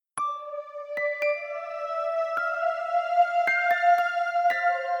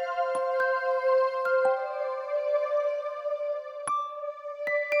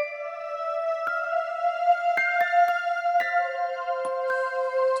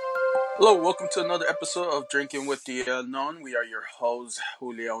Hello, welcome to another episode of Drinking with the Unknown. We are your hosts,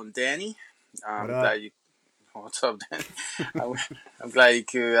 Julio and Danny. What I'm up? glad you. What's up, Danny? I'm, I'm glad you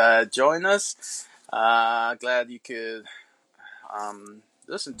could join us. Glad you could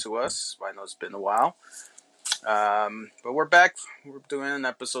listen to us. I know it's been a while, but we're back. We're doing an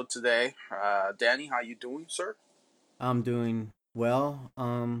episode today. Danny, how you doing, sir? I'm doing well.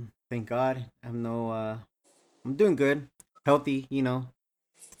 Thank God. I'm doing good. Healthy,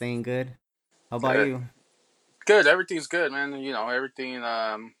 staying good. How about Good, you? good. Everything's good, man. Everything.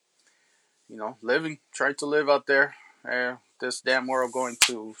 Living, trying to live out there. This damn world going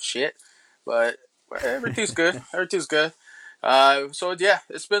to shit, but everything's good. Everything's good. So yeah,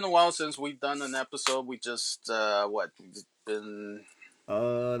 it's been a while since we've done an episode. We just we've been I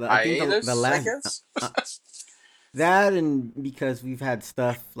think the hiatus, I last guess. that and because we've had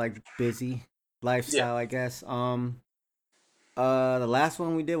stuff like busy Yeah, lifestyle, I guess. The last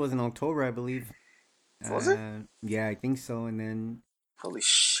one we did was in October, I believe. was it? Yeah, I think so. And then Holy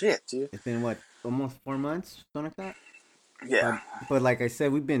shit, dude. it's been what, almost 4 months, something like that. Yeah. But like I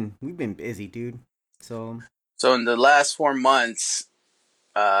said, we've been busy, dude. So So in the last 4 months,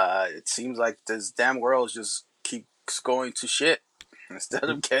 it seems like this damn world just keeps going to shit instead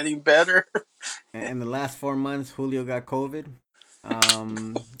of getting better. in the last 4 months, Julio got COVID.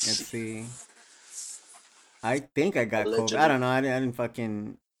 Let's see. I think I got COVID. I Allegedly. don't know.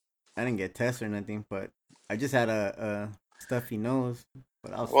 I didn't get tested or nothing, but I just had a stuffy nose,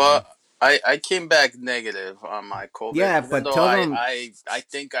 but I was Well, fine. I came back negative on my COVID, Yeah, even but though tell them. I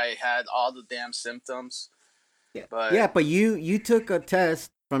think I had all the damn symptoms. Yeah, But yeah, but you took a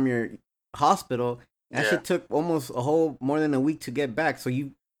test from your hospital. That yeah, shit took almost a whole more than a week to get back. So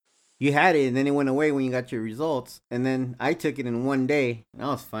you had it, and then it went away when you got your results, and then I took it in one day, and I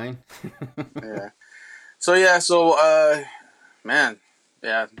was fine. yeah. So yeah, man,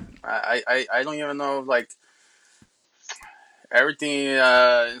 yeah, I don't even know like everything.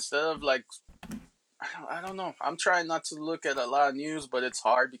 Instead of like I don't know. I'm trying not to look at a lot of news, but it's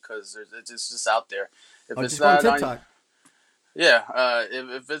hard because it's just out there. If Oh, it's just go on not on TikTok. Yeah,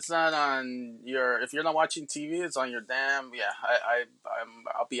 if it's not on if you're not watching TV, it's on your damn. Yeah,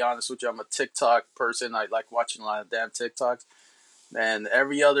 I'll be honest with you. I'm a TikTok person. I like watching a lot of damn TikToks, and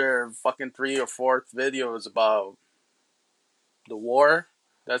every other fucking three or fourth video is about the war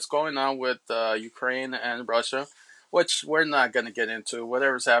that's going on with Ukraine and Russia, which we're not gonna get into.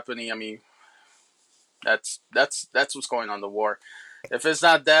 Whatever's happening, I mean, that's what's going on. The war. If it's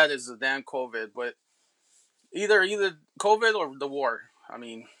not that, it's the damn COVID. But either COVID or the war. I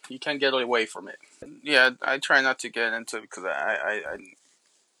mean, you can't get away from it. Yeah, I try not to get into it because I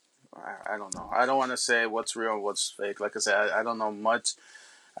don't know. I don't want to say what's real and what's fake. Like I said, I don't know much.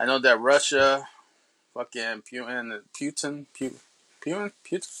 I know that Russia, fucking Putin. Putin. That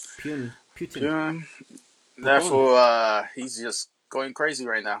Putin. fool, he's just going crazy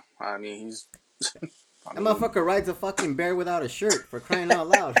right now. I mean, I That mean, motherfucker rides a fucking bear without a shirt for crying out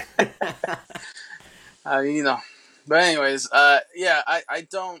loud. I mean, But anyways, yeah, I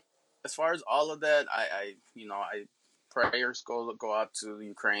don't. As far as all of that, I prayers go out to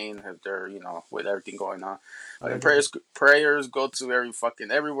Ukraine if they're with everything going on. Oh, Fucking dude. prayers go to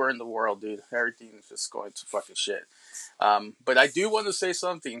everywhere in the world, dude. Everything's just going to fucking shit. But I do want to say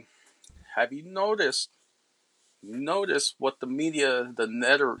something. Have you noticed? What the media,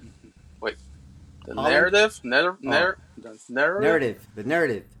 wait, the Holland? Oh, narrative. The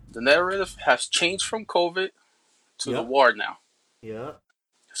narrative. the narrative has changed from COVID to the Yep. war now. Yep.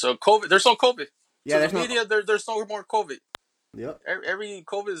 So COVID, there's no COVID. Yeah, To the there's no. media, there's no more COVID. Yep. Every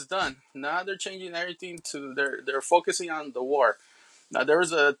COVID is done. Now they're changing everything to they're focusing on the war. Now there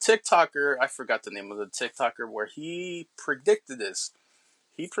was a TikToker, I forgot the name of the TikToker, where he predicted this.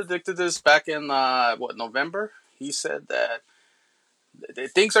 He predicted this back in November. He said that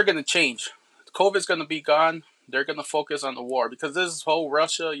things are going to change. COVID's going to be gone. They're going to focus on the war because this whole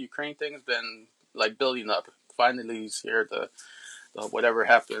Russia Ukraine thing has been like building up. Finally, he's here. Whatever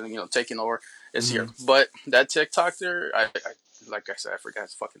happened, taking over is here. Mm-hmm. But that TikToker, like I said, I forgot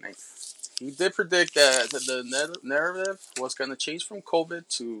his fucking name. He did predict that the narrative was going to change from COVID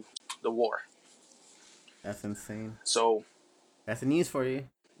to the war. That's insane. So That's the news for you.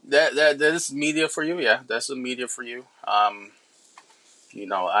 that is media for you. Yeah, that's the media for you. You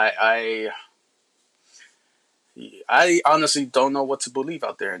know, I honestly don't know what to believe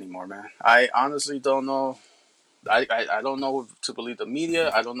out there anymore, man. I honestly don't know. I don't know to believe the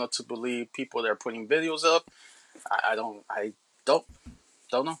media. I don't know to believe people that are putting videos up. I don't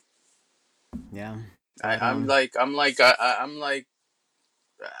know. Yeah. I, But I'm like I'm like I'm like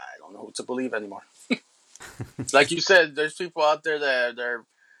I don't know who to believe anymore. Like you said, there's people out there that they're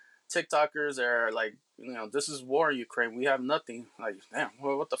TikTokers that are like, this is war in Ukraine. We have nothing. Like, damn,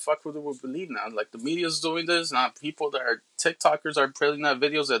 well, what the fuck would we believe now? Like, the media's doing this, not people that are TikTokers are putting out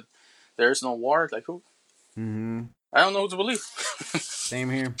videos that there's no war. Like, who? Mm-hmm. I don't know who to believe. Same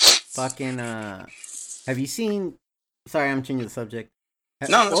here. Fucking have you seen? Sorry, I'm changing the subject. No,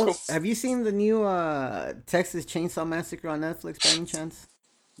 that's Well, cool. have you seen the new Texas Chainsaw Massacre on Netflix by any chance?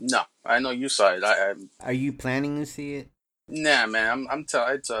 No, I know you saw it. Are you planning to see it? Nah, man. I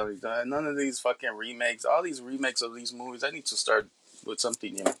tell you that none of these fucking remakes, all these remakes of these movies. I need to start with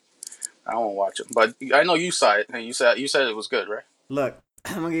something new. I won't watch it, but I know you saw it, and you said it was good, right? Look,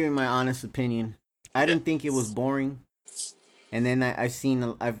 I'm gonna give you my honest opinion. I Yeah. didn't think it was boring, and then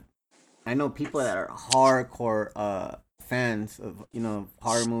I know people that are hardcore fans of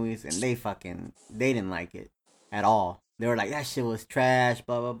horror movies, and they didn't like it at all. They were like that shit was trash,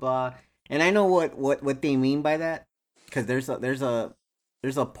 blah blah blah. And I know what they mean by that, because there's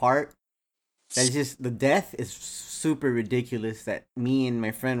a part that's just the death is super ridiculous that me and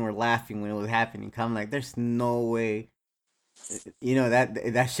my friend were laughing when it was happening. I'm like, there's no way,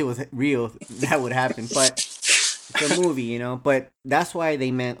 that shit was real. That would happen, but it's a movie. But that's why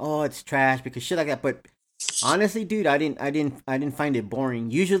they meant, oh, it's trash because shit like that. But honestly, dude, I didn't find it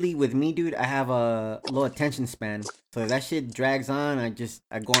boring. Usually with me, dude, I have a low attention span, so if that shit drags on,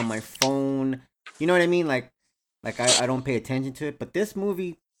 I go on my phone. You know what I mean? Like I don't pay attention to it. But this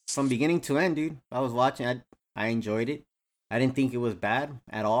movie, from beginning to end, dude, I was watching. I enjoyed it. I didn't think it was bad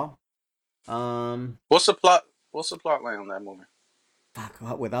at all. What's the plot? What's the plot line on that movie?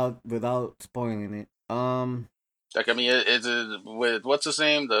 Fuck, without spoiling it. Like, I mean, is it with what's his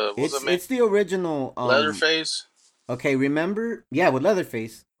name? What's the man? It's the original. Leatherface. Okay, remember? Yeah, with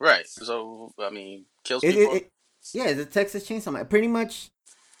Leatherface. Right. So, I mean, kills It, it, people. it yeah, the Texas Chainsaw Man. Pretty much,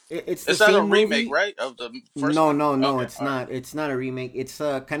 it's the Is that a same remake, movie. right, of the first No, one? no, no, Okay. it's All right. not. It's not a remake. It's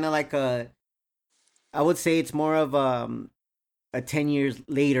kind of like I would say it's more of a 10 years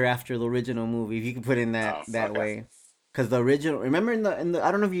later after the original movie, if you can put it in Oh, that okay. way. Because the original, remember in the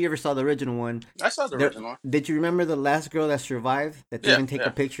I don't know if you ever saw the original one. I saw the There, original. did you remember the last girl that survived? That they Yeah. even take a Yeah.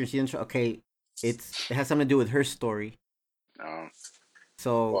 picture. She didn't. Okay, it has something to do with her story. Um.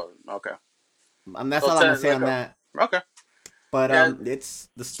 So Well. Okay. that's So all I'm gonna ten. say Like on a. that. Okay. But Yeah. it's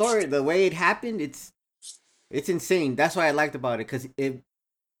the story, the way it happened. It's insane. That's what I liked about it, because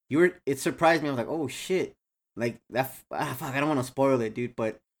it surprised me. I was like, oh shit, like that. Fuck, I don't want to spoil it, dude.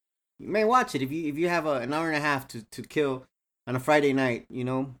 But you may watch it if you have an hour and a half to kill on a Friday night.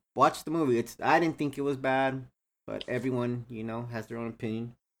 Watch the movie. I didn't think it was bad, but everyone has their own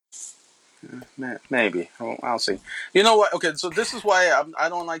opinion. Maybe. I'll see. You know what? Okay. So this is why I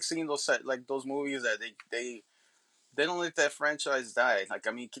don't like seeing those movies that they don't let that franchise die. Like,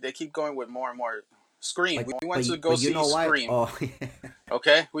 I mean, they keep going with more and more. Scream. But We but went to go but you see know why? Scream. Oh,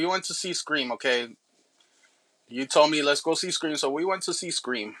 Okay, we went to see Scream. Okay, you told me let's go see Scream, so we went to see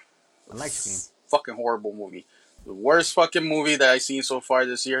Scream. I like Scream. Fucking horrible movie. The worst fucking movie that I've seen so far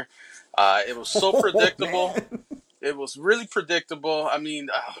this year. It was so Oh predictable. man, It was really predictable. I mean,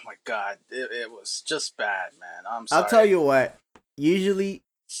 oh my god, it was just bad, man. I'm I'll tell sorry. you what. Usually,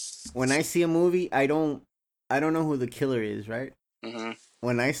 when I see a movie, I don't know who the killer is, right? Hmm.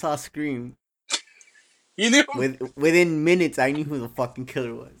 When I saw Scream, You knew within minutes, I knew who the fucking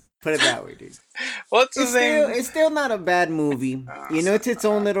killer was. Put it that way, dude. what's It's his still name? it's still not a bad movie. It's its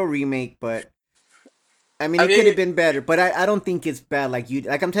own little remake, but I mean, I it could have mean, been better. But I don't think it's bad. Like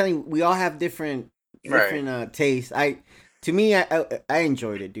I'm telling you, we all have right. different tastes. To me, I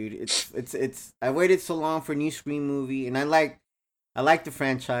enjoyed it, dude. It's I waited so long for a new Scream movie, and I like the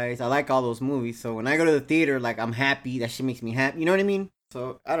franchise. I like all those movies. So when I go to the theater, like, I'm happy. That shit makes me happy. You know what I mean?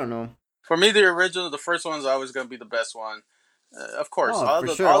 So I don't know. For me, the first one is always gonna be the best one. Of course, Oh, all for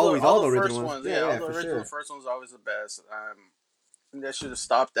the sure. all the Always all all the the original first ones. ones, Yeah, yeah, all yeah, the for original sure. first ones always the best. That should have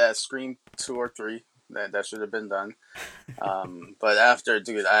stopped at Scream 2 or 3. That should have been done. But after,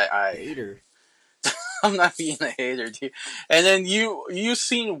 dude, Hater. I'm not being a hater, dude. And then you've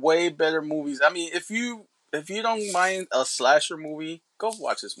seen way better movies. I mean, if you don't mind a slasher movie, go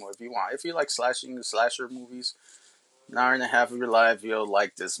watch this movie if you want. If you like slasher movies, an hour and a half of your life, you'll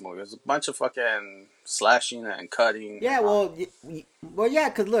like this movie. It's a bunch of fucking slashing and cutting Yeah, and well, yeah.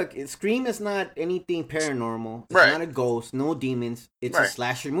 Cause look, Scream is not anything paranormal. It's right, not a ghost. No demons. It's a right,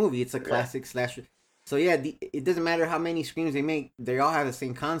 slasher movie. It's a yeah. classic slasher. So yeah, it doesn't matter how many screams they make. They all have the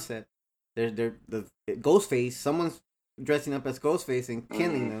same concept. They're the Ghostface. Someone's dressing up as Ghostface and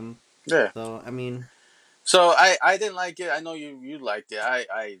killing Mm-hmm. them. Yeah. So I mean, So I didn't like it. I know you liked it. I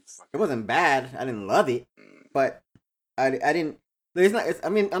it fucking wasn't bad. I didn't love it, mm. but I didn't. There's not. I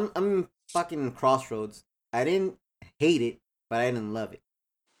mean, I'm fucking crossroads. I didn't hate it, but I didn't love it.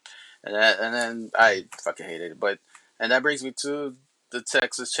 and then I fucking hated it. But and that brings me to the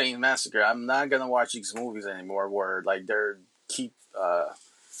Texas Chain Massacre. I'm not gonna watch these movies anymore where like they're keep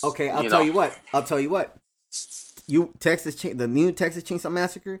Okay, I'll you tell know. you what. I'll tell you what. The new Texas Chainsaw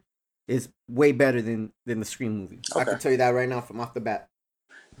Massacre is way better than the Scream movie. I Okay, can tell you that right now from off the bat,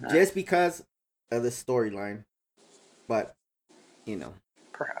 all right, just because of the storyline. But you know,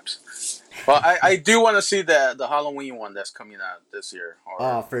 perhaps. Well, I do want to see the Halloween one that's coming out this year, or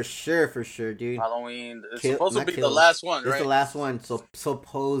oh, for sure, dude. Halloween. It's Kill, supposed to not be the kills. last one, It's the right? last one. So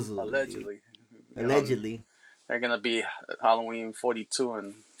supposedly, dude. Allegedly. Allegedly. They're gonna be Halloween 42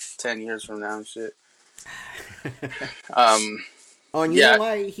 in 10 years from now and shit. Um, Oh, and you know yeah,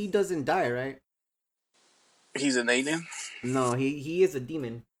 why he doesn't die, right? he's an alien. No, he is a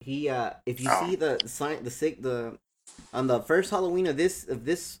demon. He if you Oh, see the sign the on the first Halloween of this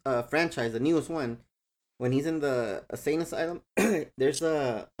franchise, the newest one, when he's in the insane asylum, there's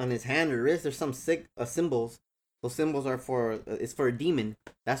a on his hand or wrist there's some sick symbols. Those symbols are for it's for a demon.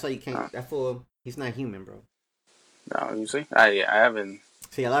 That's why you oh, can't. That fool, he's not human, bro. no, you see, I haven't.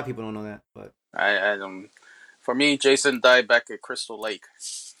 See, a lot of people don't know that, but I don't. For me, Jason died back at Crystal Lake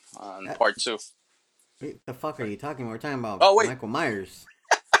on that, part two. what the fuck are you talking about? We're talking about Oh wait, Michael Myers.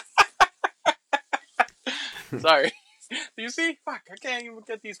 sorry. Do you see? Fuck, I can't even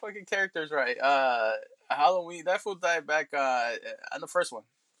get these fucking characters right. Halloween. That fool died back on the first one.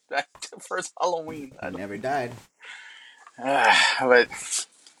 Back the first Halloween. He never died. But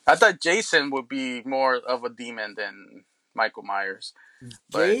I thought Jason would be more of a demon than Michael Myers.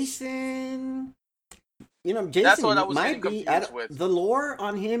 But Jason, that's what I Jason was getting might be. confused with. The lore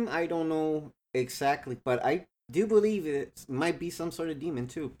on him, I don't know exactly, but I do believe it might be some sort of demon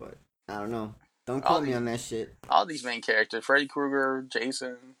too. But I don't know. Don't All quote me these on that shit. all these main characters, Freddy Krueger,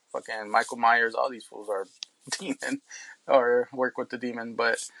 Jason, fucking Michael Myers, all these fools are demon or work with the demon.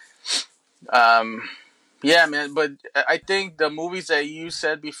 But um, yeah, man. But I think the movies that you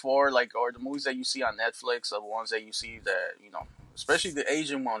said before, like, or the movies that you see on Netflix, are the ones that you see that especially the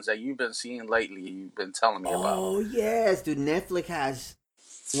Asian ones that you've been seeing lately. You've been telling me about. Oh yes, dude. Netflix has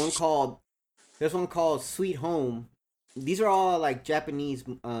one called. There's one called Sweet Home. These are all like Japanese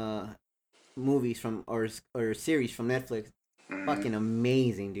movies from or series from Netflix. Mm-hmm. Fucking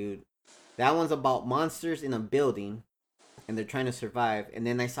amazing, dude. That one's about monsters in a building and they're trying to survive. And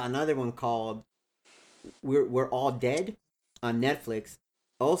then I saw another one called We're All Dead on Netflix.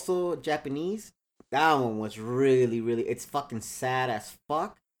 Also Japanese. That one was really it's fucking sad as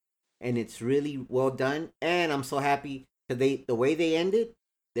fuck and it's really well done. And I'm so happy because the way they ended,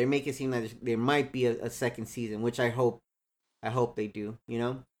 they're making it seem like there might be a second season, which I hope they do.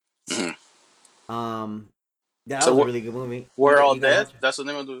 Mm-hmm. Um, that So was a really good movie. we're all You gotta dead. watch it. That's the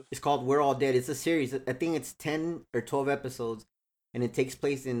name of the. It's called We're All Dead. It's a series. I think it's 10 or 12 episodes, and it takes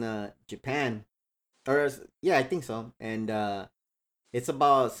place in Japan. Yeah, I think so. And it's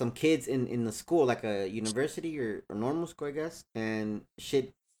about some kids in the school, like a university or normal school, I guess. And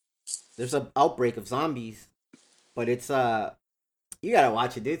shit, there's an outbreak of zombies, but it's you gotta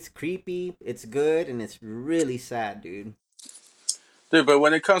watch it. Dude. It's creepy. It's good, and it's really sad, dude. Dude, but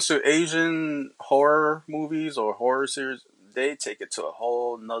when it comes to Asian horror movies or horror series, they take it to a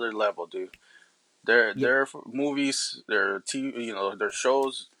whole nother level, dude. Yeah, Their movies, their TV, their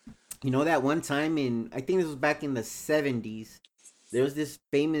shows. you know that one time I think this was back in the 70s. There was this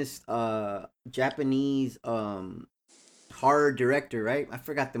famous Japanese horror director, right? I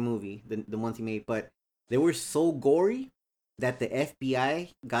forgot the movie, the ones he made, but they were so gory that the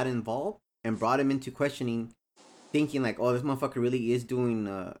FBI got involved and brought him into questioning, thinking like, "Oh, this motherfucker really is doing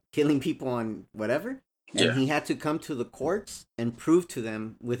killing people on whatever." And Yeah, he had to come to the courts and prove to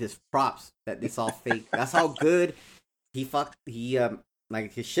them with his props that it's all fake. That's how good he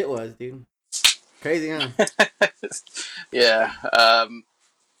like his shit was, dude. Crazy, huh? yeah,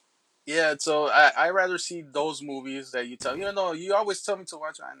 yeah. So I rather see those movies that you tell. You always tell me to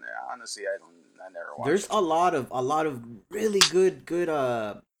watch. Honestly, I don't. I never watch There's them. a lot of really good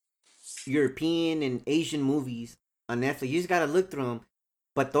European and Asian movies on Netflix. You just gotta look through them.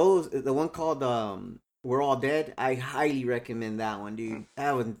 But the one called We're All Dead, I highly recommend that one, dude.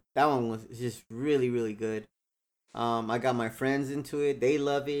 That one was just really good. I got my friends into it. They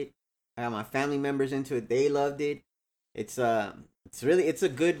love it. I got my family members into it. They loved it. It's it's a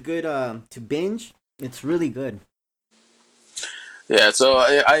good to binge. It's really good. Yeah. So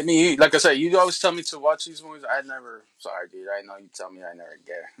I mean, like I said, you always tell me to watch these movies. I never. Sorry, dude. I know you tell me. I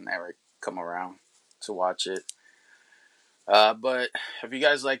never come around to watch it. But if you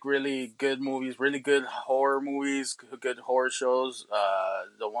guys like really good movies, really good horror movies, good horror shows,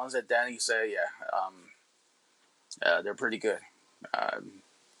 the ones that Danny say, yeah, they're pretty good. Um,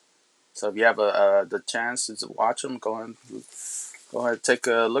 So if you have the chance to watch them, go ahead, take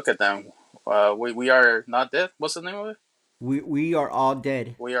a look at them. We are not dead. What's the name of it? We are all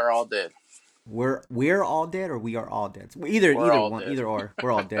dead. We are all dead. We're all dead, or we are all dead. Either We're either all one, dead. either or.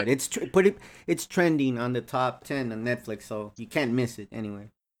 We're all dead. It's trending on the top 10 on Netflix, so you can't miss it anyway.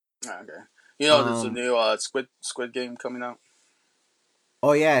 Okay. You know, there's a Um. new Squid Game coming out.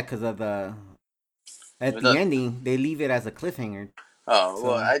 Oh yeah, because of the at You the know- ending they leave it as a cliffhanger. Oh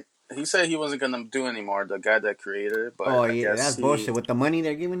well, So he said he wasn't gonna do anymore. The guy that created it, oh but I yeah, guess that's he. bullshit. With the money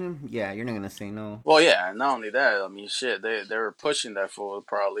they're giving him, yeah, you're not gonna say no. Well, yeah. Not only that, I mean, shit. They were pushing that for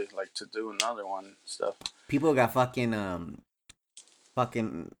probably like to do another one and stuff. People got fucking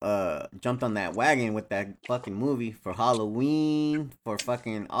jumped on that wagon with that fucking movie for Halloween, for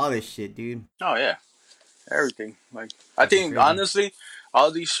fucking all this shit, dude. Oh yeah, everything. Like I Fucking think crazy. honestly,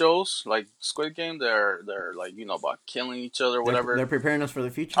 all these shows like Squid Game, they're like about killing each other, or They're whatever. preparing us for the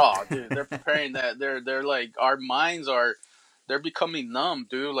future. Oh, dude, they're preparing that. They're like our minds are. They're becoming numb,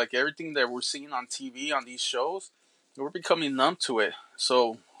 dude. Like everything that we're seeing on TV on these shows, we're becoming numb to it.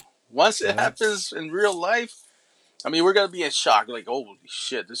 So once it Yep. happens in real life, I mean, we're gonna be in shock. Like, holy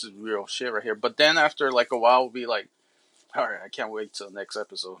shit, this is real shit right here. But then after like a while, we'll be like, all right, I can't wait till the next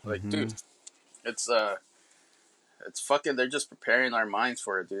episode. Like, dude, Mm-hmm. it's it's fucking. They're just preparing our minds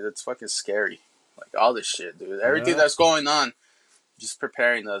for it, dude. It's fucking scary. Like all this shit, dude. Everything Yep. that's going on, just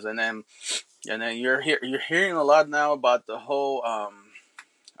preparing us. And then you're hearing a lot now about the whole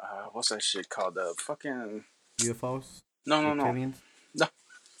what's that shit called? The fucking UFOs, no reptilians, no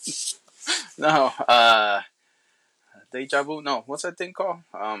no deja vu. No, what's that thing called?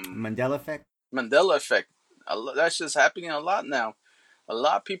 Mandela effect. Mandela effect. That's just happening a lot now. A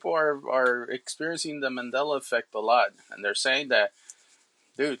lot of people are experiencing the Mandela effect a lot, and they're saying that,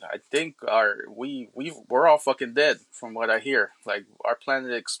 dude, I think we're all fucking dead from what I hear. Like our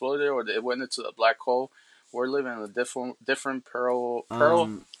planet exploded or it went into a black hole. We're living in a different pearl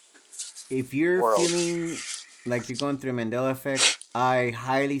Um, if you're world. feeling like you're going through a Mandela effect, I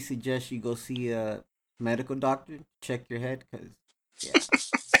highly suggest you go see a medical doctor. Check your head, cause yeah.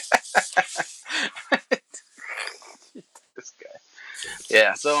 This guy.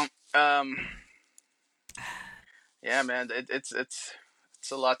 Yeah. So yeah, man, it's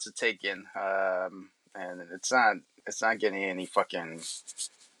a lot to take in. And it's not getting any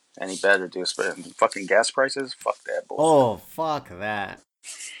better, dude. But fucking gas prices, fuck that bullshit. Oh fuck that.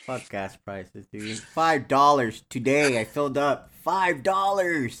 Fuck gas prices, dude. $5 today. I filled up.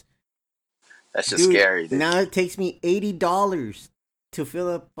 $5, That's just dude. scary, dude. Now it takes me $80 to fill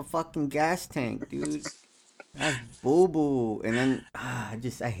up a fucking gas tank, dude. That's boo boo. And then I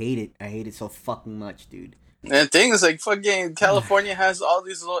hate it. I hate it so fucking much, dude. And things like fucking California has all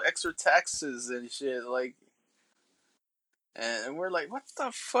these little extra taxes and shit, like, and we're like, what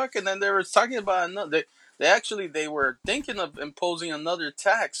the fuck? And then they were talking about another. They were thinking of imposing another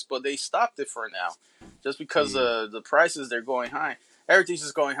tax, but they stopped it for now, just because Yeah. the prices they're going high. Everything's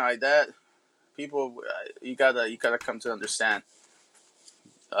just going high. That people, you gotta come to understand.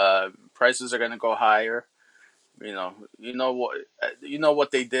 Prices are gonna go higher. You know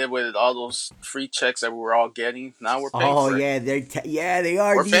what they did with all those free checks that we were all getting. Now we're paying Oh for it. yeah, yeah they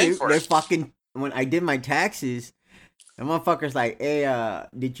are, We're paying dude. for They're it. fucking. When I did my taxes, the motherfucker's like, "Hey,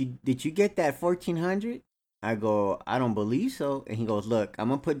 did you get that 1,400?" I go, "I don't believe so." And he goes, "Look, I'm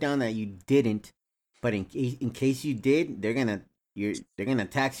gonna put down that you didn't, but in case you did, they're gonna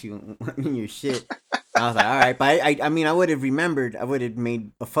tax you on your shit." I was like, "All right," but I mean, I would have remembered. I would have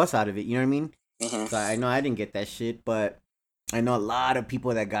made a fuss out of it. You know what I mean? Hmm. So I know I didn't get that shit, but I know a lot of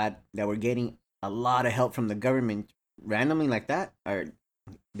people that were getting a lot of help from the government randomly like that, or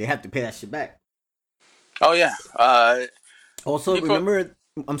they have to pay that shit back. Oh yeah. Also, People. remember,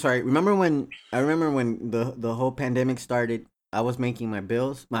 I'm sorry. I remember when the whole pandemic started. I was making my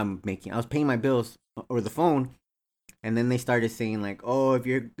bills. I was paying my bills over the phone, and then they started saying like, "Oh, if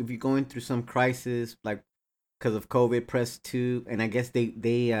you're going through some crisis, like because of COVID, press 2." And I guess they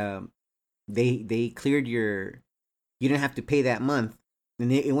cleared your. You didn't have to pay that month,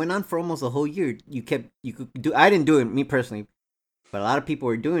 and it went on for almost a whole year. You could do. I didn't do it, me personally, but a lot of people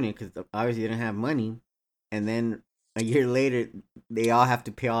were doing it because obviously they didn't have money, and then a year later they all have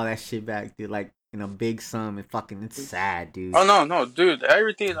to pay all that shit back, dude. Like in a big sum. It's sad, dude. Oh no, dude.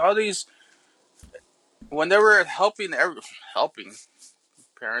 Everything. All these. When they were helping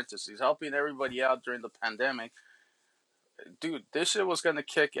parentheses, helping everybody out during the pandemic, dude. This shit was gonna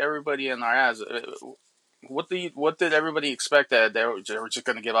kick everybody in our ass. What did everybody expect that they were just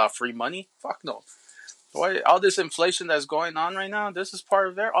gonna give out free money? Fuck no. Why all this inflation that's going on right now? This is part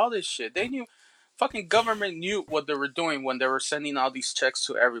of all this shit. They knew fucking government knew what they were doing when they were sending all these checks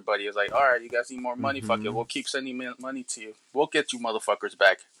to everybody. It's like, all right, you guys need more money. Fuck it, Mm-hmm. we'll keep sending money to you. We'll get you motherfuckers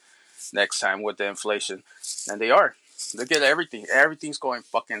back next time with the inflation, and they are. Look at everything. Everything's going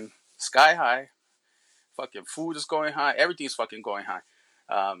fucking sky high. Fucking food is going high. Everything's fucking going high.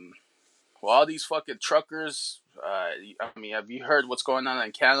 Well, all these fucking truckers. I mean, have you heard what's going on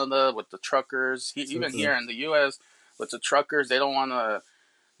in Canada with the truckers? Even here in the U.S. with the truckers, they don't want to.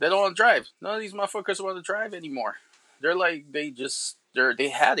 They don't want to drive. None of these motherfuckers want to drive anymore. They're like they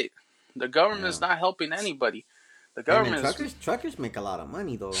had it. The government's Yeah. not helping anybody. The Hey man, government is truckers make a lot of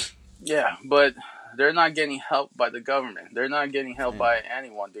money though. yeah, but they're not getting help by the government. They're not getting help Damn. by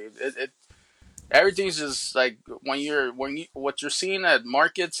anyone, dude. Everything's just like when you what you're seeing at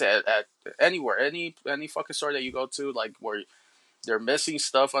markets at anywhere any fucking store that you go to, like where they're missing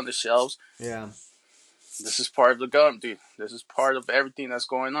stuff on the shelves. Yeah. This is part of the government, dude. This is part of everything that's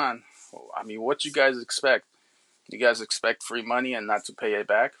going on. I mean, what you guys expect? You guys expect free money and not to pay it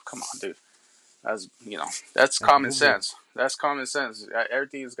back? Come on, dude. That's that's common sense. That's common sense.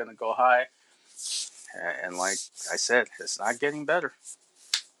 Everything is gonna go high, and like I said, it's not getting better.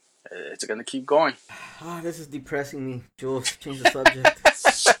 It's gonna keep going. Oh, this is depressing me. Jules, change the subject.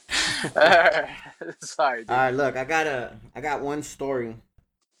 Sorry, dude. All right, look, I got one story.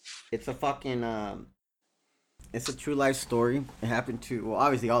 It's a fucking it's a true life story. It happened to, well,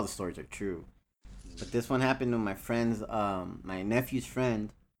 obviously all the stories are true, but this one happened to my friend's my nephew's friend,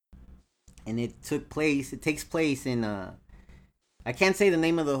 and it takes place in I can't say the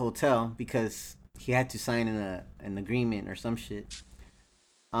name of the hotel because he had to sign an agreement or some shit.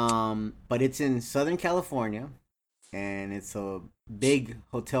 But it's in Southern California, and it's a big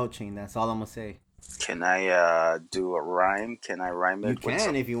hotel chain. That's all I'm gonna say. Can I do a rhyme? Can I rhyme it? You with can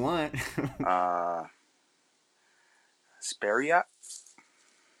some, if you want. Speria?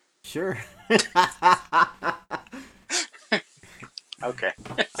 Sure. Okay.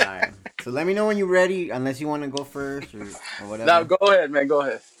 Alright. So let me know when you're ready, unless you want to go first or whatever. No, go ahead, man. Go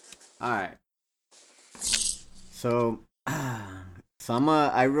ahead. Alright. So, I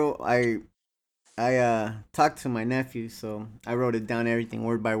talked to my nephew, so I wrote it down everything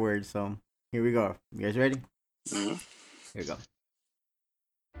word by word. So here we go. You guys ready? Mm-hmm. Here we go.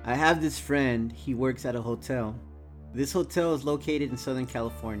 I have this friend. He works at a hotel. This hotel is located in Southern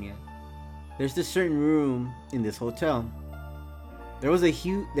California. There's a certain room in this hotel. There was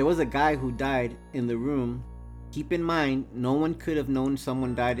a guy who died in the room. Keep in mind, no one could have known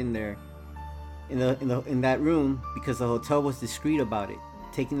someone died in there, in that room, because the hotel was discreet about it,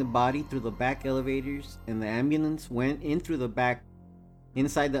 taking the body through the back elevators, and the ambulance went in through the back,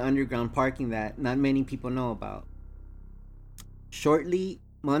 inside the underground parking that not many people know about. Shortly,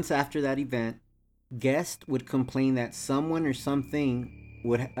 months after that event, guests would complain that someone or something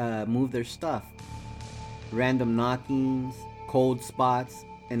would move their stuff. Random knockings, cold spots,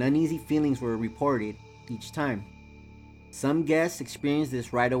 and uneasy feelings were reported each time. Some guests experienced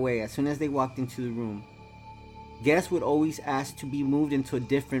this right away as soon as they walked into the room. Guests would always ask to be moved into a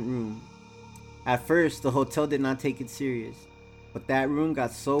different room. At first, the hotel did not take it serious, but that room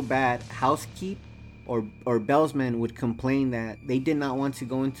got so bad, housekeep or bellsmen would complain that they did not want to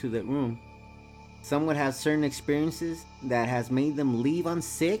go into the room. Some would have certain experiences that has made them leave on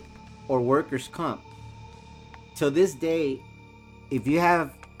sick or workers' comp. Till this day, if you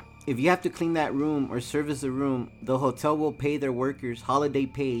have to clean that room or service the room, the hotel will pay their workers holiday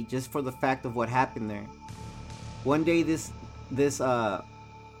pay just for the fact of what happened there. One day this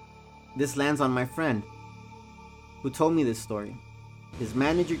lands on my friend who told me this story. His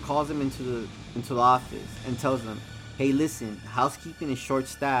manager calls him into the office and tells him, "Hey, listen, housekeeping is short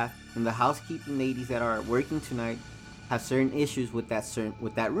staffed, and the housekeeping ladies that are working tonight have certain issues with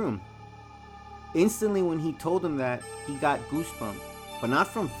that room." Instantly, when he told him that, he got goosebumps, but not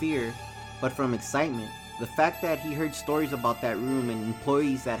from fear, but from excitement. The fact that he heard stories about that room and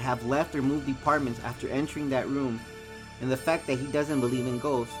employees that have left or moved departments after entering that room, and the fact that he doesn't believe in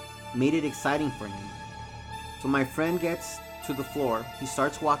ghosts, made it exciting for him. So my friend gets to the floor. He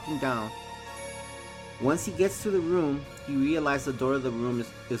starts walking down. Once he gets to the room, he realizes the door of the room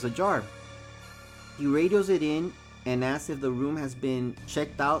is ajar. He radios it in and asks if the room has been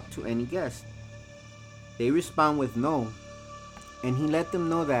checked out to any guest. They respond with no, and he let them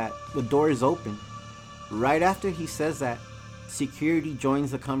know that the door is open. Right after he says that, security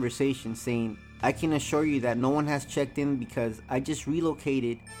joins the conversation saying, "I can assure you that no one has checked in because I just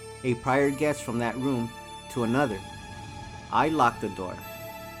relocated a prior guest from that room to another. I locked the door."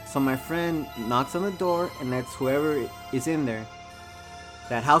 So my friend knocks on the door and lets whoever is in there,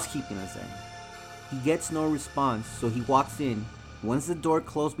 that housekeeping is there. He gets no response, so he walks in. Once the door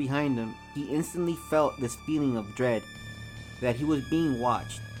closed behind him, he instantly felt this feeling of dread, that he was being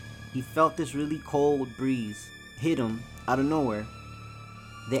watched. He felt this really cold breeze hit him out of nowhere.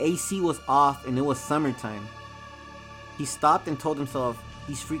 The AC was off and it was summertime. He stopped and told himself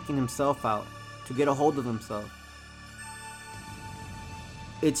he's freaking himself out to get a hold of himself.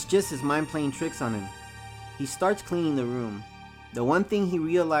 It's just his mind playing tricks on him. He starts cleaning the room. The one thing he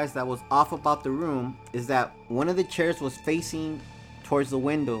realized that was off about the room is that one of the chairs was facing towards the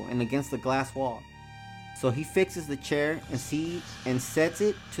window and against the glass wall. So he fixes the chair and sets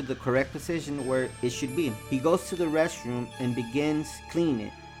it to the correct position where it should be. He goes to the restroom and begins cleaning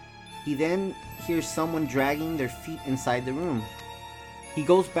it. He then hears someone dragging their feet inside the room. He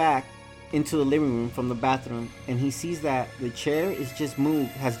goes back into the living room from the bathroom and he sees that the chair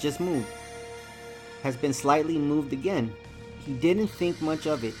has been slightly moved again. He didn't think much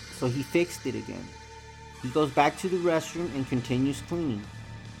of it, so he fixed it again. He goes back to the restroom and continues cleaning.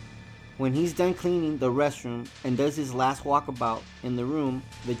 When he's done cleaning the restroom and does his last walkabout in the room,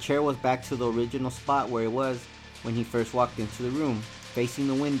 the chair was back to the original spot where it was when he first walked into the room, facing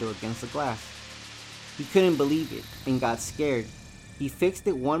the window against the glass. He couldn't believe it and got scared. He fixed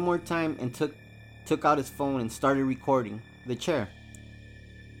it one more time and took out his phone and started recording the chair.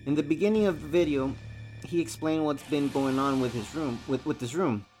 In the beginning of the video, he explained what's been going on with his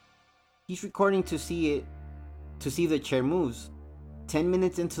room. He's recording to see the chair moves. 10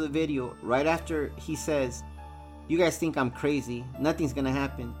 minutes into the video, right after he says, "You guys think I'm crazy, nothing's gonna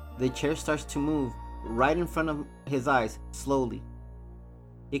happen," the chair starts to move right in front of his eyes, slowly.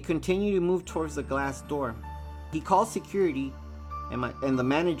 It continued to move towards the glass door. He calls security and the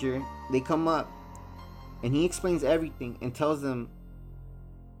manager. They come up and he explains everything and tells them,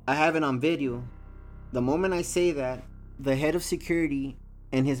 "I have it on video." The moment I say that, the head of security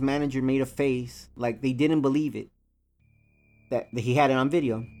and his manager made a face like they didn't believe it, that he had it on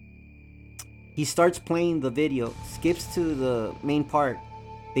video. He starts playing the video, skips to the main part.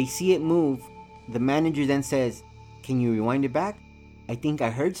 They see it move. The manager then says, "Can you rewind it back? I think I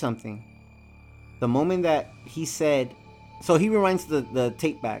heard something." The moment that he said, so he rewinds the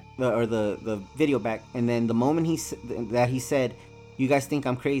tape back, the video back, and then the moment he said, "You guys think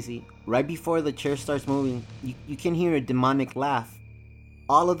I'm crazy," right before the chair starts moving, you can hear a demonic laugh.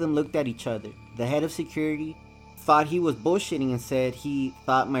 All of them looked at each other. The head of security thought he was bullshitting and said he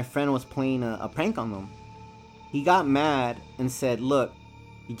thought my friend was playing a prank on them. He got mad and said, "Look,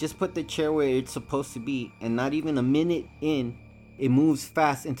 you just put the chair where it's supposed to be, and not even a minute in, it moves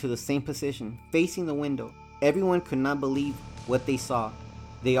fast into the same position, facing the window." Everyone could not believe what they saw.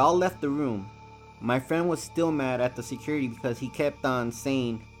 They all left the room. My friend was still mad at the security because he kept on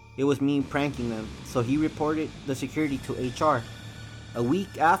saying it was me pranking them, so he reported the security to HR. A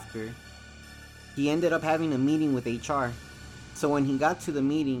week after, he ended up having a meeting with HR. So when he got to the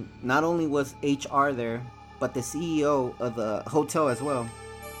meeting, not only was HR there, but the CEO of the hotel as well.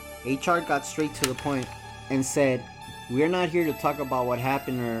 HR got straight to the point and said, "We're not here to talk about what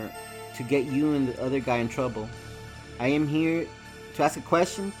happened or to get you and the other guy in trouble. I am here to ask a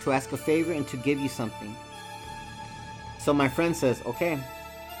question, to ask a favor, and to give you something." So my friend says, "Okay,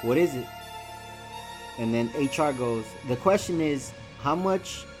 what is it?" And then HR goes, "The question is, how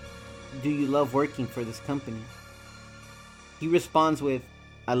much do you love working for this company?" He responds with,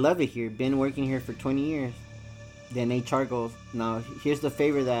 "I love it here, been working here for 20 years. Then HR goes, "Now here's the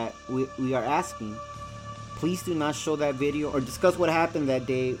favor that we are asking. Please do not show that video or discuss what happened that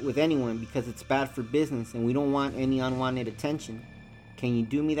day with anyone because it's bad for business and we don't want any unwanted attention. Can you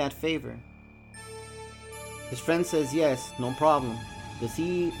do me that favor?" His friend says, "Yes, no problem." The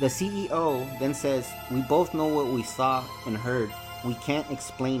CEO then says, "We both know what we saw and heard. We can't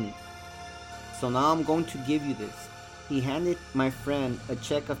explain it. So now I'm going to give you this." He handed my friend a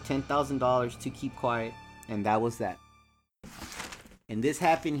check of $10,000 to keep quiet, and that was that. And this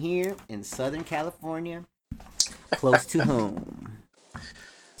happened here in Southern California, close to home.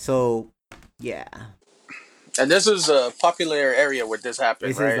 So, yeah. And this is a popular area where this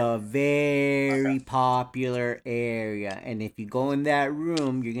happened, This right? is a very popular area. And if you go in that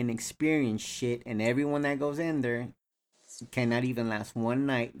room, you're going to experience shit. And everyone that goes in there cannot even last one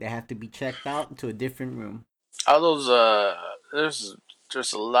night. They have to be checked out to a different room. All those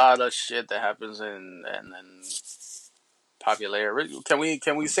there's a lot of shit that happens in popular. Can we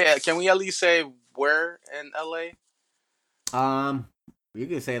at least say where in LA? You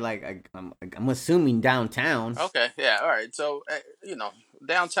could say like I'm assuming downtown. Okay, yeah, all right. So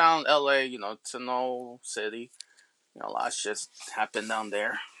downtown LA, Tano City, a lot of shit happened down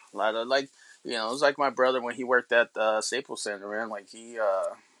there. A lot of it was like my brother when he worked at Staples Center, man. Like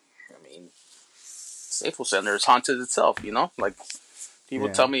I mean, Staples Center is haunted itself. Like people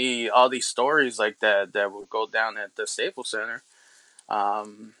Yeah. tell me all these stories like that would go down at the Staples Center.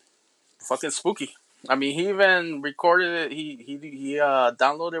 Um, Fucking spooky. I mean, he even recorded it. He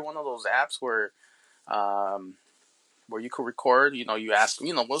downloaded one of those apps um, where you could record. You ask.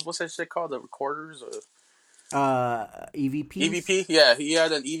 What's that shit called? The recorders or EVPs. EVP. Yeah, he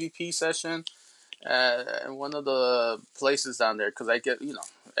had an EVP session in one of the places down there because I get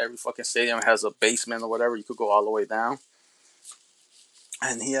every fucking stadium has a basement or whatever. You could go all the way down.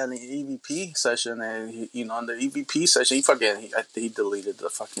 And he had an EVP session, and on the EVP session, he deleted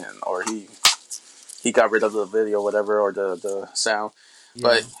the fucking, or he got rid of the video, whatever, or the sound. Yeah.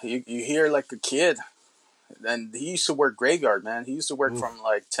 But you hear like a kid, and he used to work graveyard, man. He used to work Oof. from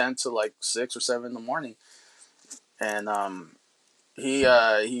like 10 to like 6 or 7 in the morning, and he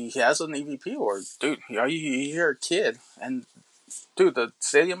has an EVP, or dude, you hear a kid, and dude, the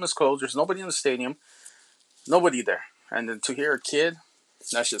stadium is closed. There's nobody in the stadium, nobody there, and then to hear a kid,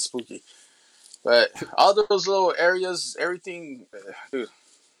 that shit's spooky. But all those little areas, everything, dude.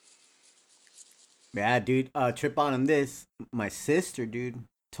 Yeah, dude. Trip on this. My sister, dude,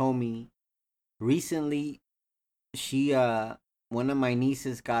 told me recently. She one of my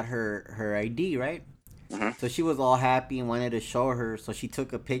nieces got her ID, right. Mm-hmm. So she was all happy and wanted to show her. So she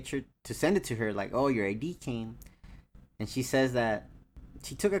took a picture to send it to her, like, "Oh, your ID came." And she says that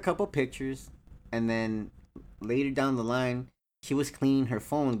she took a couple pictures, and then later down the line, she was cleaning her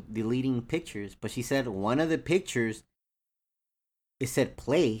phone, deleting pictures. But she said one of the pictures, it said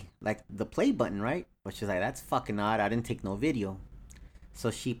play, like the play button, right? But she's like, "That's fucking odd. I didn't take no video."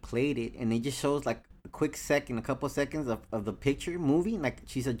 So she played it, and it just shows like a quick second, a couple seconds of the picture moving, like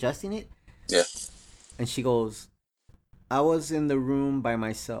she's adjusting it. Yeah. And she goes, "I was in the room by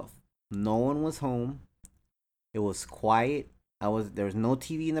myself. No one was home. It was quiet. There was no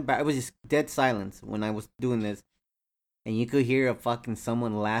TV in the back. It was just dead silence when I was doing this. And you could hear a fucking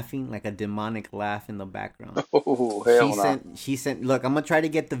someone laughing, like a demonic laugh in the background." Oh She hell no. sent she sent look, I'm gonna try to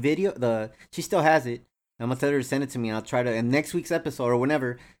get the video. She still has it. I'm gonna tell her to send it to me. I'll try to, in next week's episode or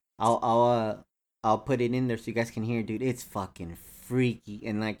whenever, I'll put it in there so you guys can hear, dude. It's fucking freaky.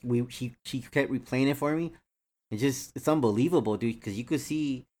 And like she kept replaying it for me. It's unbelievable, dude, because you could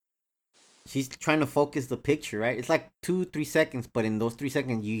see she's trying to focus the picture, right? It's like 2-3 seconds, but in those 3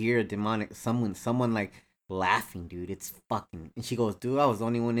 seconds you hear a demonic someone like laughing, dude. It's fucking, and she goes, "Dude, I was the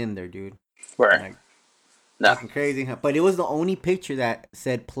only one in there, dude." Right. Like, No. fucking crazy. But it was the only picture that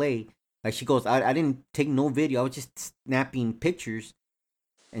said play. Like, she goes, I didn't take no video. I was just snapping pictures.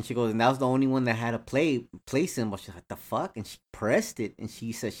 And she goes, and that was the only one that had a play symbol. She's like, "The fuck?" And she pressed it, and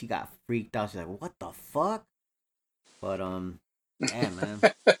she said she got freaked out. She's like, "What the fuck?" But yeah, man,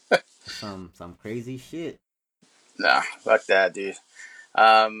 some crazy shit. Nah. Fuck that, dude.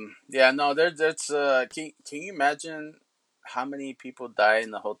 Yeah. No. There's. Can you imagine how many people die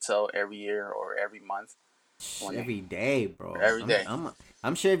in the hotel every year or every month? When they, Every day, bro. every day.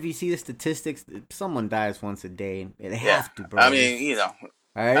 I'm sure if you see the statistics, someone dies once a day. They Yeah. have to, bro. I mean,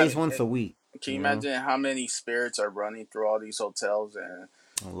 Or at I least mean, once a week. can you You know, imagine how many spirits are running through all these hotels and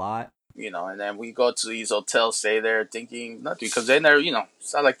a lot. and then we go to these hotels, stay there thinking nothing because they never,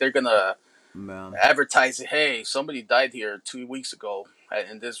 it's not like they're gonna advertise it. Hey, somebody died here 2 weeks ago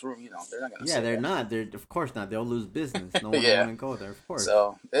in this room. They're not gonna Yeah, say they're that. not. They're, of course not. They'll lose business. No one will Yeah. want to go there. Of course.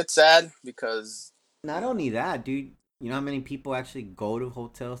 So it's sad because. Not only that, dude. You know how many people actually go to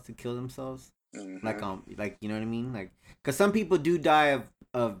hotels to kill themselves? Mm-hmm. Like you know what I mean? Like, because some people do die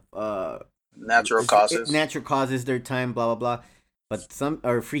of Natural causes. natural causes, their time, blah blah blah. But some,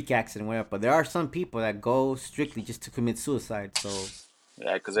 or freak accident, whatever. But there are some people that go strictly just to commit suicide. So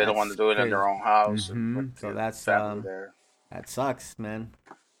Yeah, because they don't want that's to do it in crazy. their own house and with So their that's family there. that sucks, man.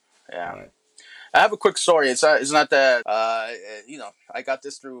 Yeah. But I have a quick story. It's not that I got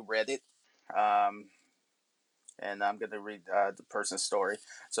this through Reddit, um, and I'm gonna read the person's story.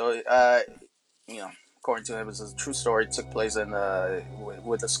 So you know, according to him, it was a true story. It took place in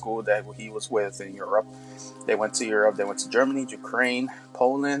with a school that he was with in Europe. They went to Europe. They went to Germany, Ukraine,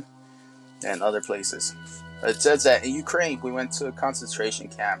 Poland, and other places. It says that in Ukraine, we went to a concentration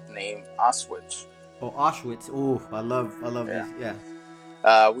camp named Auschwitz. oh, Auschwitz. Oh, I love Yeah. these.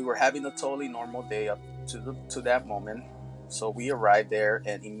 Yeah. We were having a totally normal day up to that moment. So we arrived there,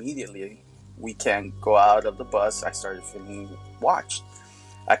 and immediately we can go out of the bus. I started feeling watched.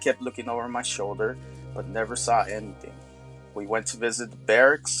 I kept looking over my shoulder, but never saw anything. We went to visit the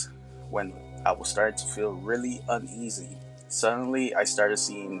barracks when I was starting to feel really uneasy. Suddenly, I started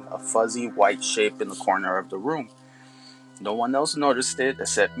seeing a fuzzy white shape in the corner of the room. No one else noticed it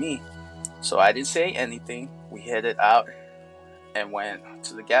except me, so I didn't say anything. We headed out and went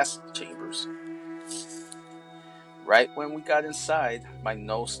to the gas chambers. Right when we got inside, my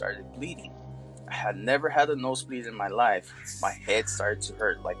nose started bleeding. I had never had a nosebleed in my life. My head started to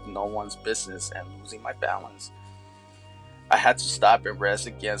hurt like no one's business and losing my balance. I had to stop and rest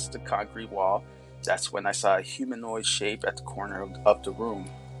against the concrete wall. That's when I saw a humanoid shape at the corner of the room.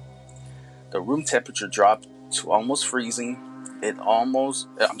 The room temperature dropped to almost freezing. It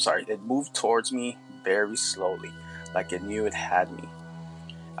moved towards me very slowly, like it knew it had me.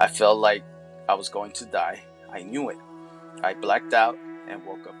 I felt like I was going to die. I knew it. I blacked out and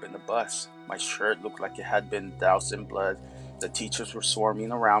woke up in the bus. My shirt looked like it had been doused in blood. The teachers were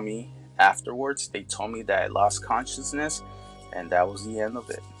swarming around me. Afterwards, they told me that I lost consciousness, and that was the end of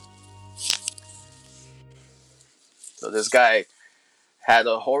it. So this guy had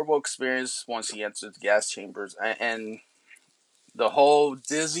a horrible experience once he entered the gas chambers, and the whole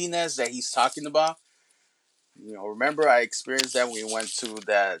dizziness that he's talking about. Remember I experienced that when we went to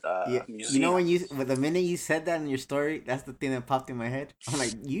that Yeah, you know museum, when you the minute you said that in your story, that's the thing that popped in my head. I'm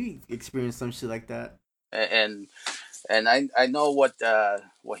like, you experienced some shit like that. and I know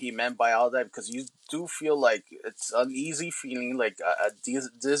what he meant by all that, because you do feel like it's uneasy feeling, like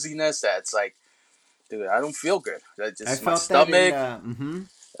dizziness. That's like, dude, I don't feel good. That I just my felt that in stomach.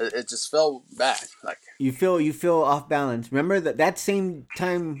 the It just felt bad. Like, you feel off balance. Remember that same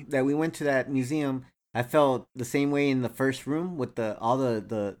time that we went to that museum, I felt the same way in the first room with the all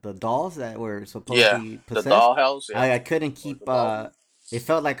the dolls that were yeah, supposedly the possessed. dollhouse, yeah, I couldn't or the keep doll room. it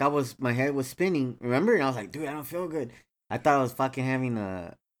felt like my head was spinning, remember? And I was like, dude, I don't feel good. I thought I was fucking having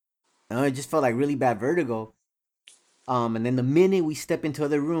it just felt like really bad vertigo. And then the minute we step into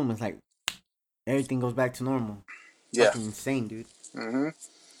the room, it's like everything goes back to normal. Yeah. Fucking insane, dude. hmm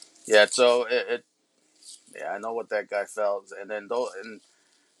Yeah. So yeah, I know what that guy felt, and then and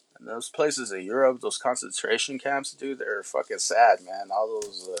those places in Europe, those concentration camps, dude, they're fucking sad, man. All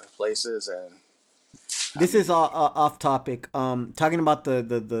those places, and I This mean, is all off topic. Talking about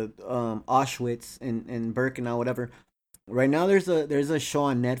the Auschwitz and Birkenau, whatever. Right now, there's a show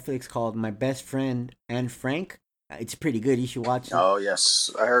on Netflix called My Best Friend Anne Frank. It's pretty good. You should watch it. oh yes,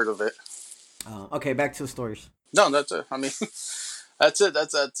 I heard of it. Okay, back to the stories. No, that's it. I mean, that's it.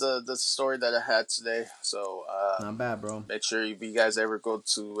 That's the story that I had today. So Not bad, bro. make sure if you guys ever go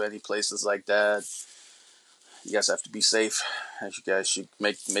to any places like that, you guys have to be safe. And you guys should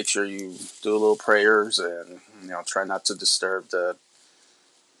make sure you do a little prayers, and try not to disturb the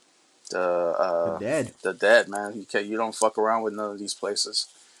The dead. the dead, man. You don't fuck around with none of these places,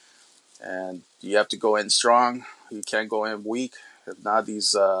 and you have to go in strong. You can't go in weak. If not,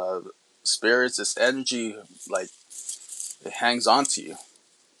 these spirits, this energy, like, it hangs on to you.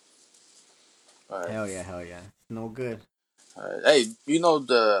 But Hell yeah, hell yeah. No good. hey,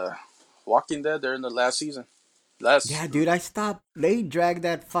 the Walking Dead? They're in the last season. Last. Yeah, dude, I stopped. They dragged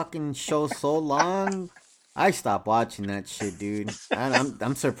that fucking show so long. I stopped watching that shit, dude.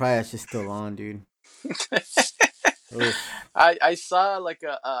 I'm surprised it's still on, dude. Oof. I saw like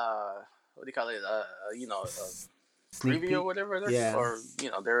a what do you call it? A Sneak preview or peek. whatever there, Yeah. or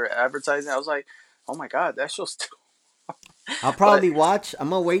they're advertising. I was like, oh my god, that show's still. I'll But probably watch. I'm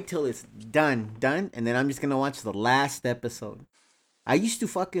gonna wait till it's done, and then I'm just gonna watch the last episode. I used to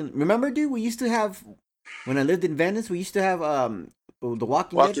fucking remember, dude. We used to have when I lived in Venice. We used to have the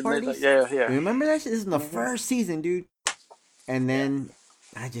Walking Dead Walking Dead, parties. yeah, yeah. Remember that shit? This is in the hmm first season, dude. And Yeah. then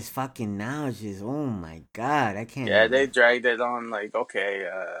I just fucking now it's just oh my god, I can't Yeah, they even. dragged it on like, okay,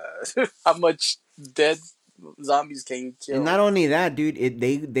 how much dead zombies can you And kill? not only that, dude.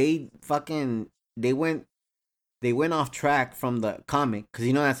 They fucking they went off track from the comic because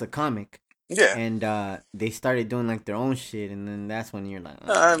you know that's a comic, Yeah. and they started doing like their own shit, and then that's when you're like,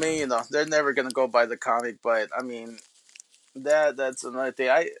 I mean, they're never gonna go by the comic, but I mean, that's another thing.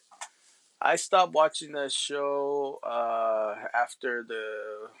 I stopped watching that show after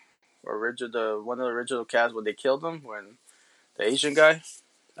the one of the original cast when they killed him, when the Asian guy,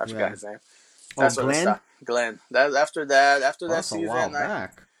 I forgot yeah. his name. Oh, That's when I Glenn. stopped. Glenn. That after Oh, that that's a while season,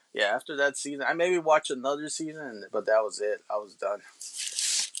 back. after that season, I maybe watched another season, but that was it. I was done.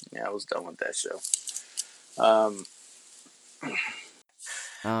 Yeah, I was done with that show. Um,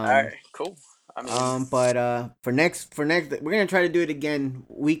 all Um, right, cool. I mean, but for next, we're gonna try to do it again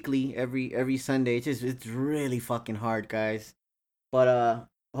weekly, every Sunday. It's really fucking hard, guys. But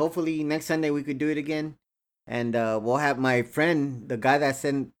hopefully next Sunday we could do it again, and we'll have my friend, the guy that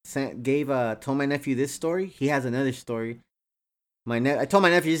sent gave told my nephew this story. He has another story. I told my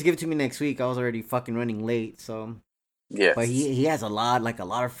nephew just give it to me next week. I was already fucking running late, so. yeah. But he has a lot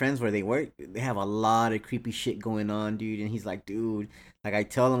of friends where they work. They have a lot of creepy shit going on, dude. And he's like, dude, like I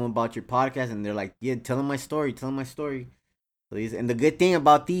tell them about your podcast, and they're like, yeah, tell them my story, tell them my story. So and the good thing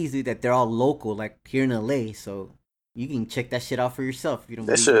about these is that they're all local, like here in LA. So you can check that shit out for yourself if you don't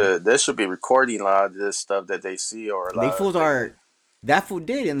believe me. They should be recording a lot of this stuff that they see, or a They lot of fools things. are. That fool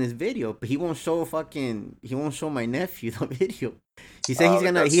did in this video, but he won't show fucking. He won't show my nephew the video. He said he's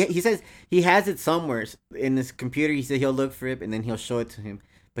gonna. That's He says he has it somewhere in his computer. He said he'll look for it and then he'll show it to him.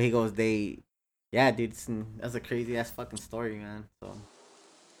 But he goes, yeah, dude, that's a crazy ass fucking story, man. So,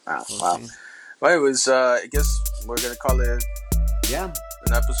 wow. we'll Wow. see. Well, it was. I guess we're gonna call it Yeah.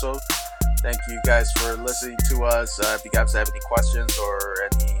 an episode. Thank you guys for listening to us. If you guys have any questions or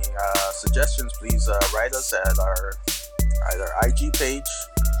any suggestions, please write us at our either IG page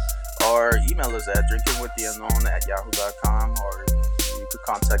or email us at drinkingwiththeunknown@yahoo.com, or you could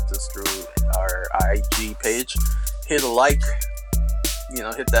contact us through our IG page. Hit a like,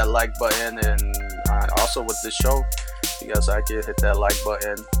 hit that like button, and also with this show, if you guys like it, hit that like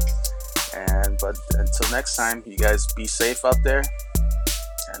button. But until next time, you guys be safe out there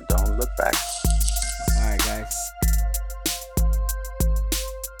and don't look back.